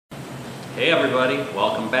Hey everybody,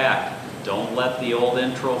 welcome back. Don't let the old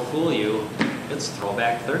intro fool you. It's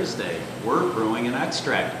Throwback Thursday. We're brewing an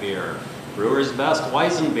extract beer. Brewers Best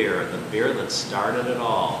Weizenbier, the beer that started it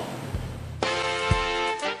all.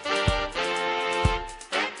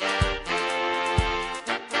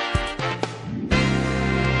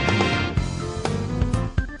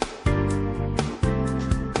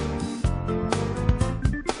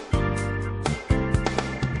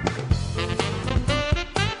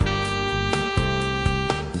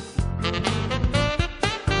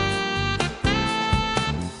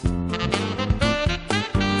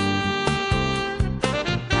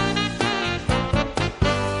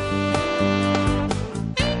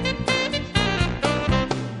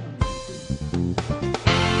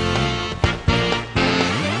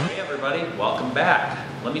 Welcome back.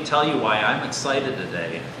 Let me tell you why I'm excited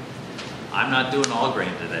today. I'm not doing all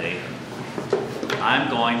grain today. I'm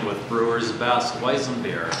going with Brewers Best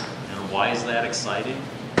Weizenbier. And why is that exciting?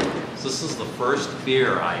 So this is the first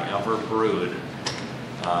beer I ever brewed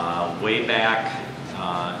way back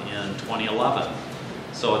in 2011.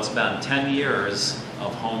 So it's been 10 years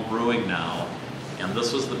of home brewing now, and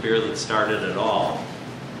this was the beer that started it all.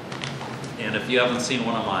 And if you haven't seen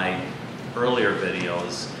one of my earlier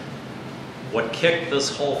videos, what kicked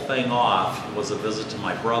this whole thing off was a visit to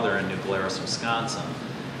my brother in New Glarus, Wisconsin.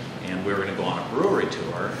 And we were going to go on a brewery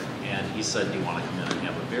tour, and he said, "Do you want to come in and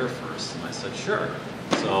have a beer first?" And I said, "Sure."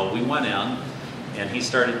 So we went in, and he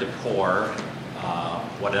started to pour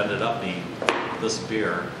what ended up being this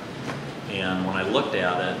beer. And when I looked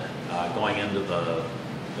at it, going into the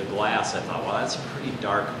glass, I thought, well, that's a pretty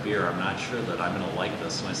dark beer. I'm not sure that I'm going to like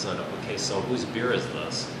this. And I said, "Okay, so whose beer is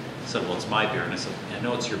this?" He said, "Well, it's my beer." And I said, "I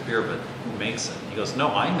know it's your beer, but who makes it?" He goes, "No,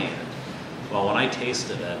 I made it." Well, when I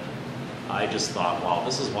tasted it, I just thought, wow,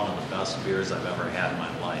 this is one of the best beers I've ever had in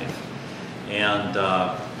my life. And,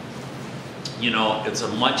 you know, it's a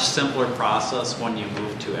much simpler process when you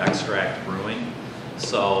move to extract brewing.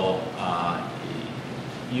 So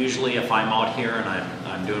usually if I'm out here and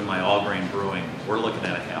I'm doing my all grain brewing, we're looking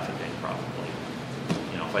at a half a day probably.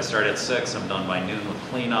 You know, if I start at 6, I'm done by noon with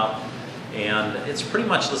cleanup. And it's pretty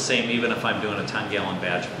much the same even if I'm doing a 10-gallon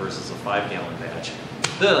batch versus a 5-gallon batch.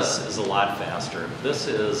 This is a lot faster. This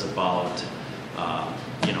is about,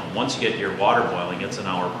 you know, once you get your water boiling, it's an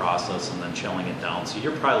hour process and then chilling it down. So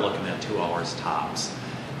you're probably looking at 2 hours tops.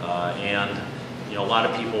 And, you know, a lot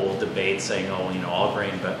of people will debate saying, oh, you know, all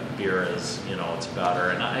grain beer is, you know, it's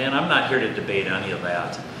better. And I'm not here to debate any of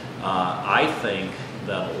that. I think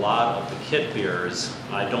that a lot of the kit beers,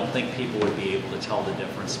 I don't think people would be able to tell the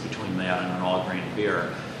difference between that and an all-grain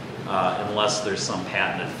beer unless there's some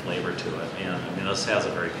patented flavor to it. And I mean, this has a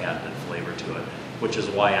very patented flavor to it, which is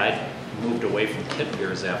why I moved away from kit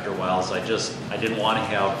beers after a while. Is I didn't want to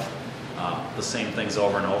have the same things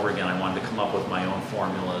over and over again. I wanted to come up with my own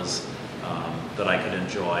formulas that I could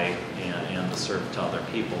enjoy and to serve to other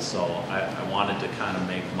people. So I wanted to kind of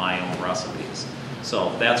make my own recipes.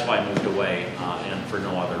 So that's why I moved away, and for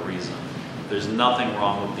no other reason. There's nothing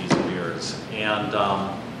wrong with these beers. And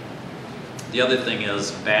the other thing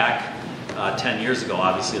is, back 10 years ago,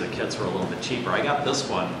 obviously the kits were a little bit cheaper. I got this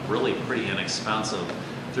one really pretty inexpensive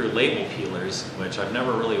through Label Peelers, which I've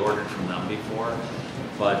never really ordered from them before.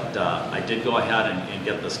 But I did go ahead and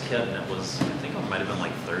get this kit, and it was, I think it might have been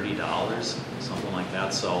like $30, something like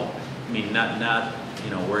that. So, I mean, not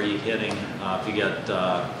you know, where are you hitting, if you get,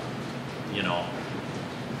 you know,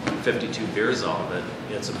 52 beers out of it,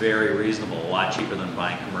 it's very reasonable, a lot cheaper than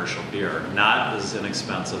buying commercial beer. Not as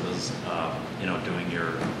inexpensive as you know, doing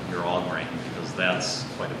your all grain, because that's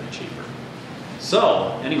quite a bit cheaper.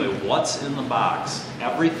 So anyway, what's in the box?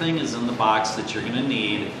 Everything is in the box that you're going to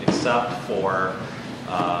need except for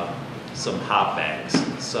some hop bags.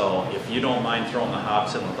 So if you don't mind throwing the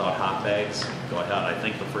hops in without hop bags, go ahead. I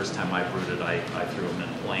think the first time I brewed it, I threw them in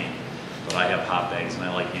plain. But I have hop bags and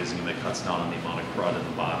I like using them. It cuts down on the amount of crud in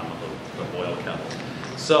the bottom of the boil kettle.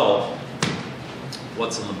 So,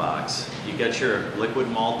 what's in the box? You get your liquid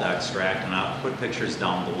malt extract, and I'll put pictures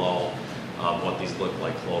down below of what these look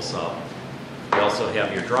like close up. You also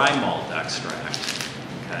have your dry malt extract,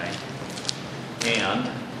 okay? And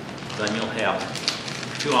then you'll have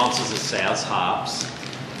 2 ounces of Saaz hops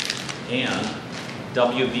and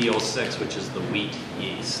WV06, which is the wheat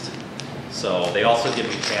yeast. So they also give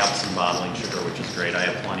you caps and bottling sugar, which is great. I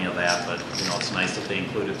have plenty of that, but you know, it's nice that they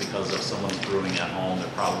include it, because if someone's brewing at home, they're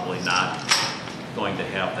probably not going to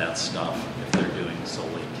have that stuff if they're doing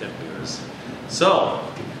solely kit beers. So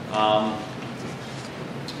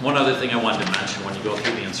one other thing I wanted to mention, when you go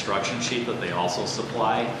through the instruction sheet that they also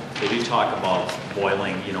supply, they do talk about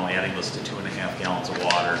boiling, you know, adding this to 2.5 gallons of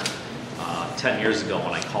water 10 years ago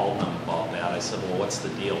when I called them about that, I said, well, what's the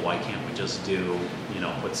deal? Why can't we just do,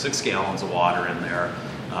 put 6 gallons of water in there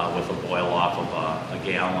with a boil off of a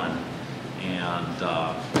gallon? And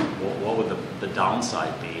what would the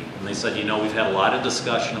downside be? And they said, we've had a lot of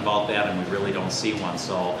discussion about that and we really don't see one.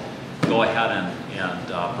 So go ahead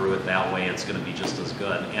and brew it that way. It's going to be just as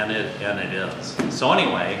good. And it is. So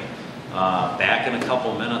anyway, back in a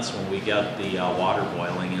couple minutes when we get the water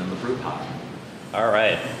boiling in the brew pot. All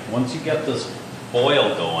right, once you get this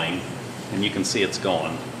boil going, and you can see it's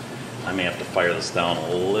going, I may have to fire this down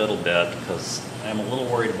a little bit because I'm a little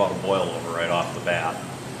worried about a boil over right off the bat.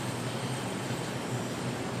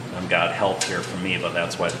 I've got help here from me, but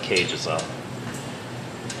that's why the cage is up.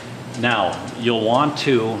 Now, you'll want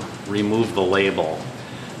to remove the label.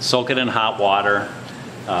 Soak it in hot water.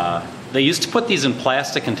 They used to put these in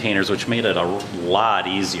plastic containers, which made it a lot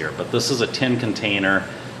easier, but this is a tin container.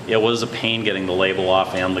 It was a pain getting the label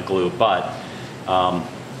off and the glue, but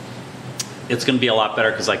it's going to be a lot better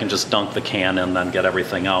because I can just dunk the can and then get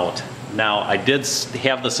everything out. Now, I did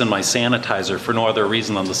have this in my sanitizer for no other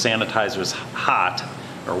reason than the sanitizer is hot,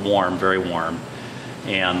 or warm, very warm,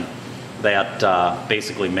 and that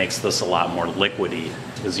basically makes this a lot more liquidy.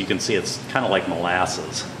 As you can see, it's kind of like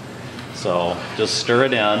molasses. So just stir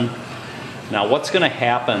it in. Now what's going to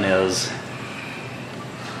happen is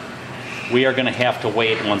we are going to have to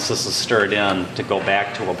wait once this is stirred in to go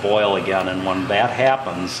back to a boil again, and when that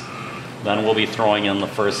happens, then we'll be throwing in the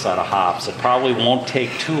first set of hops. It probably won't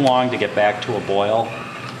take too long to get back to a boil.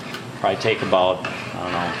 Probably take about, I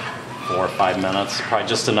don't know, 4 or 5 minutes. Probably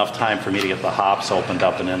just enough time for me to get the hops opened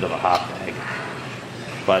up and into the hop bag.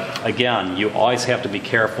 But again, you always have to be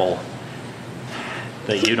careful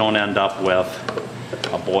that you don't end up with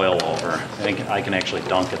a boil over. I think I can actually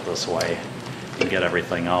dunk it this way and get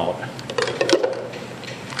everything out.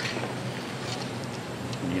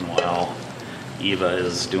 Meanwhile, Eva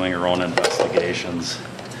is doing her own investigations,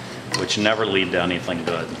 which never lead to anything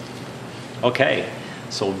good. Okay,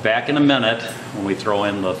 so back in a minute when we throw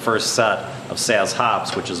in the first set of Saz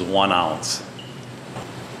hops, which is 1 ounce.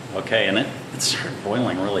 Okay, and it started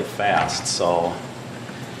boiling really fast, so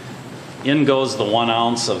in goes the 1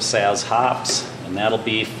 ounce of Saz hops, and that'll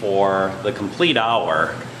be for the complete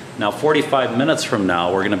hour. Now 45 minutes from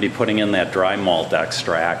now, we're going to be putting in that dry malt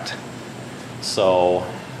extract. So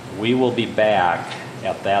we will be back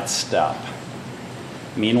at that step.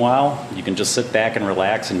 Meanwhile, you can just sit back and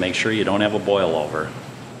relax and make sure you don't have a boil over.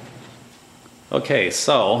 Okay,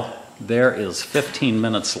 so there is 15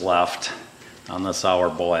 minutes left on this hour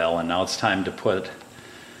boil, and now it's time to put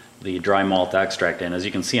the dry malt extract in. As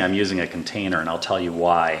you can see, I'm using a container, and I'll tell you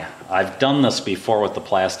why. I've done this before with the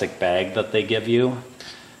plastic bag that they give you,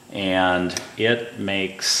 and it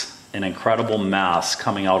makes an incredible mess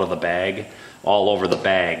coming out of the bag, all over the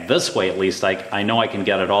bag. This way, at least, I know I can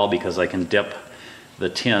get it all because I can dip the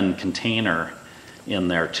tin container in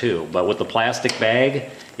there too. But with the plastic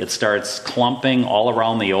bag, it starts clumping all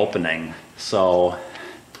around the opening, so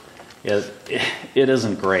it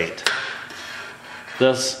isn't great.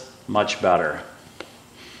 This, much better.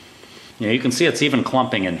 You can see it's even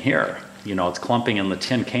clumping in here. It's clumping in the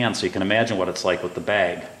tin can, so you can imagine what it's like with the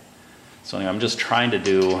bag. So anyway, I'm just trying to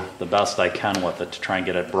do the best I can with it to try and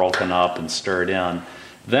get it broken up and stirred in.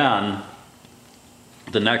 Then,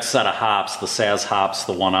 the next set of hops, the Saz hops,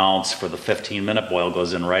 the 1 ounce for the 15-minute boil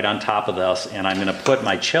goes in right on top of this, and I'm going to put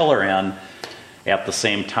my chiller in at the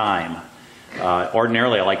same time.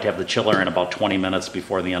 Ordinarily, I like to have the chiller in about 20 minutes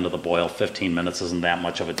before the end of the boil. 15 minutes isn't that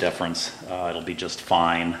much of a difference. It'll be just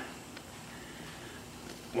fine.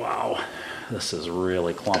 Wow, this is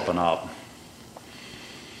really clumping up.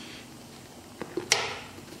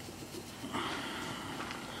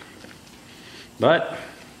 But,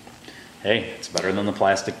 hey, it's better than the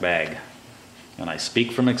plastic bag. And I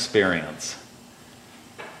speak from experience.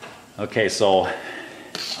 Okay, so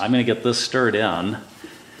I'm going to get this stirred in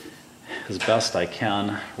as best I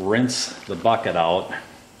can, rinse the bucket out,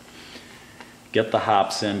 get the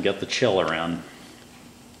hops in, get the chiller in.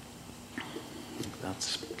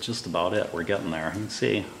 That's just about it. We're getting there. You can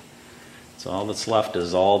see. So all that's left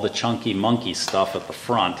is all the chunky monkey stuff at the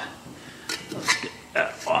front. Let's get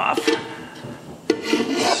that off.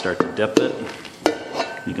 Start to dip it.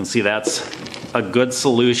 You can see that's a good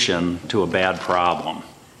solution to a bad problem.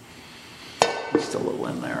 Just a little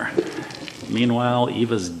in there. Meanwhile,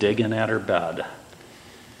 Eva's digging at her bed.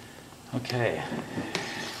 Okay.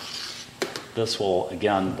 This will,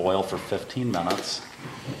 again, boil for 15 minutes.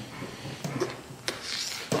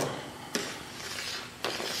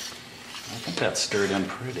 I think that's stirred in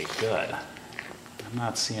pretty good. I'm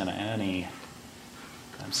not seeing any,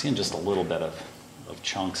 I'm seeing just a little bit of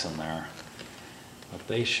chunks in there. But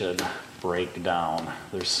they should break down.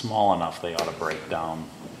 They're small enough they ought to break down.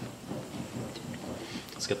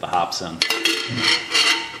 Let's get the hops in.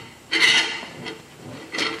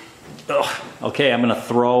 Ugh. Okay, I'm going to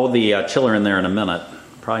throw the chiller in there in a minute.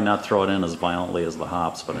 Probably not throw it in as violently as the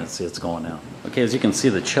hops, but it's going in. Okay, as you can see,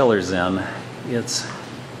 the chiller's in. It's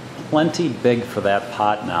plenty big for that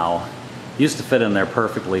pot now. Used to fit in there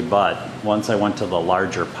perfectly, but once I went to the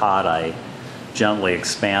larger pot, I gently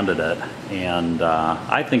expanded it, and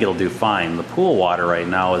I think it'll do fine. The pool water right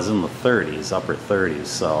now is in the 30s, upper 30s,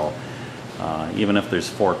 so even if there's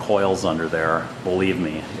 4 coils under there, believe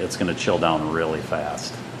me, it's going to chill down really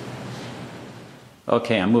fast.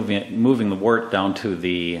 Okay, I'm moving the wort down to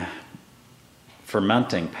the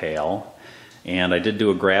fermenting pail, and I did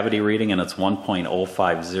do a gravity reading, and it's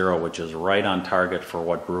 1.050, which is right on target for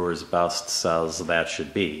what Brewers Best says that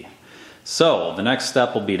should be. So the next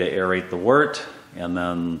step will be to aerate the wort, and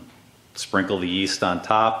then sprinkle the yeast on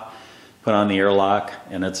top, put on the airlock,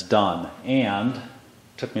 and it's done. And it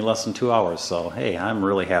took me less than 2 hours, so hey, I'm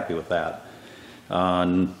really happy with that.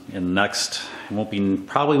 Probably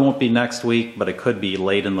won't be next week, but it could be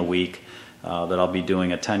late in the week that I'll be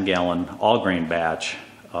doing a 10-gallon all-grain batch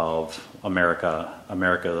of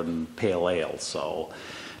American Pale Ale. So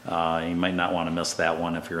you might not want to miss that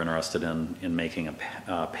one if you're interested in making a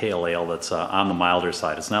Pale Ale that's on the milder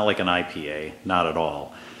side. It's not like an IPA, not at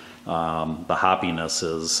all. The hoppiness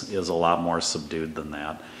is a lot more subdued than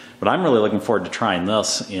that. But I'm really looking forward to trying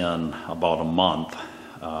this in about a month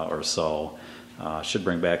or so. Should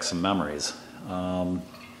bring back some memories.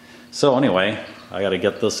 So anyway, I got to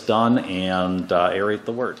get this done and aerate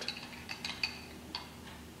the wort.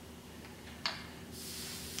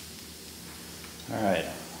 All right,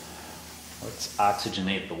 let's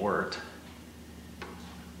oxygenate the wort.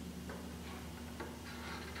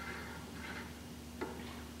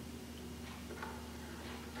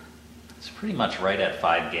 It's pretty much right at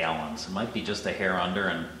 5 gallons. It might be just a hair under,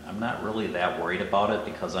 and I'm not really that worried about it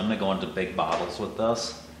because I'm going to go into big bottles with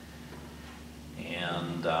this.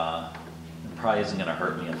 And it probably isn't going to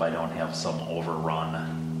hurt me if I don't have some overrun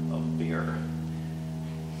of beer.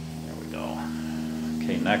 There we go.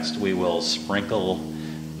 Okay, next we will sprinkle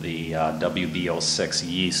the WB06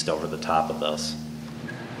 yeast over the top of this.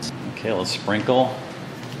 Okay, let's sprinkle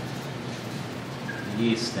the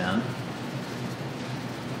yeast in.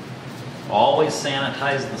 Always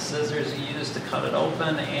sanitize the scissors you use to cut it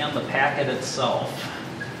open and the packet itself.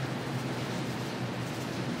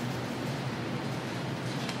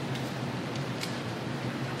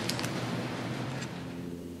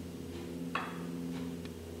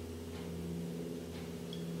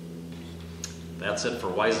 That's it for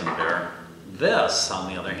Weizenbier. This,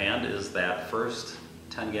 on the other hand, is that first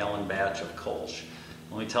 10-gallon batch of Kolsch.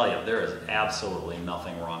 Let me tell you, there is absolutely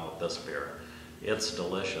nothing wrong with this beer. It's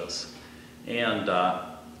delicious. And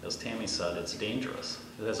as Tammy said, it's dangerous.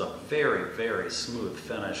 It has a very, very smooth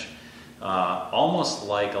finish, almost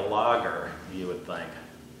like a lager, you would think.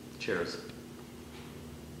 Cheers.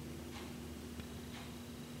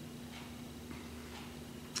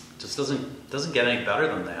 Just doesn't get any better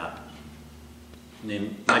than that. I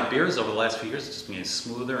mean, my beers over the last few years just getting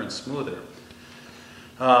smoother and smoother.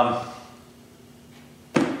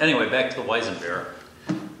 Anyway, back to the Weizenbier.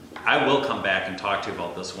 I will come back and talk to you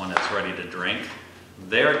about this when it's ready to drink.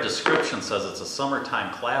 Their description says it's a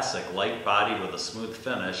summertime classic, light-bodied with a smooth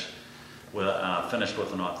finish, finished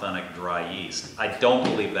with an authentic dry yeast. I don't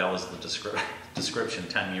believe that was the description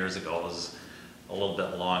 10 years ago. It was a little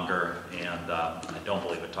bit longer, and I don't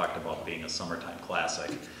believe it talked about being a summertime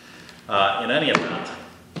classic. In any event,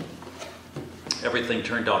 everything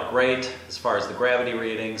turned out great as far as the gravity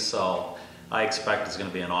reading, so I expect it's going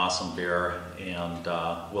to be an awesome beer, and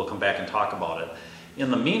we'll come back and talk about it.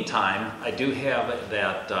 In the meantime, I do have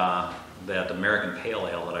that American Pale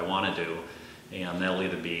Ale that I want to do, and that'll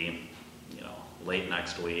either be, late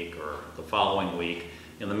next week or the following week.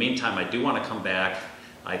 In the meantime, I do want to come back.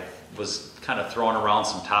 I was kind of throwing around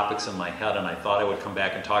some topics in my head, and I thought I would come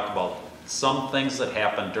back and talk about some things that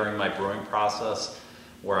happened during my brewing process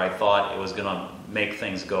where I thought it was going to make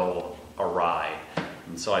things go awry.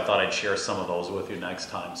 And so I thought I'd share some of those with you next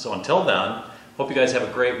time. So until then, hope you guys have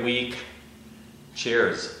a great week.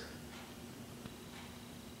 Cheers.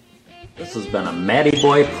 This has been a Matty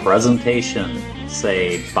Boy presentation.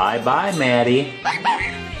 Say bye-bye, Matty. Bye-bye.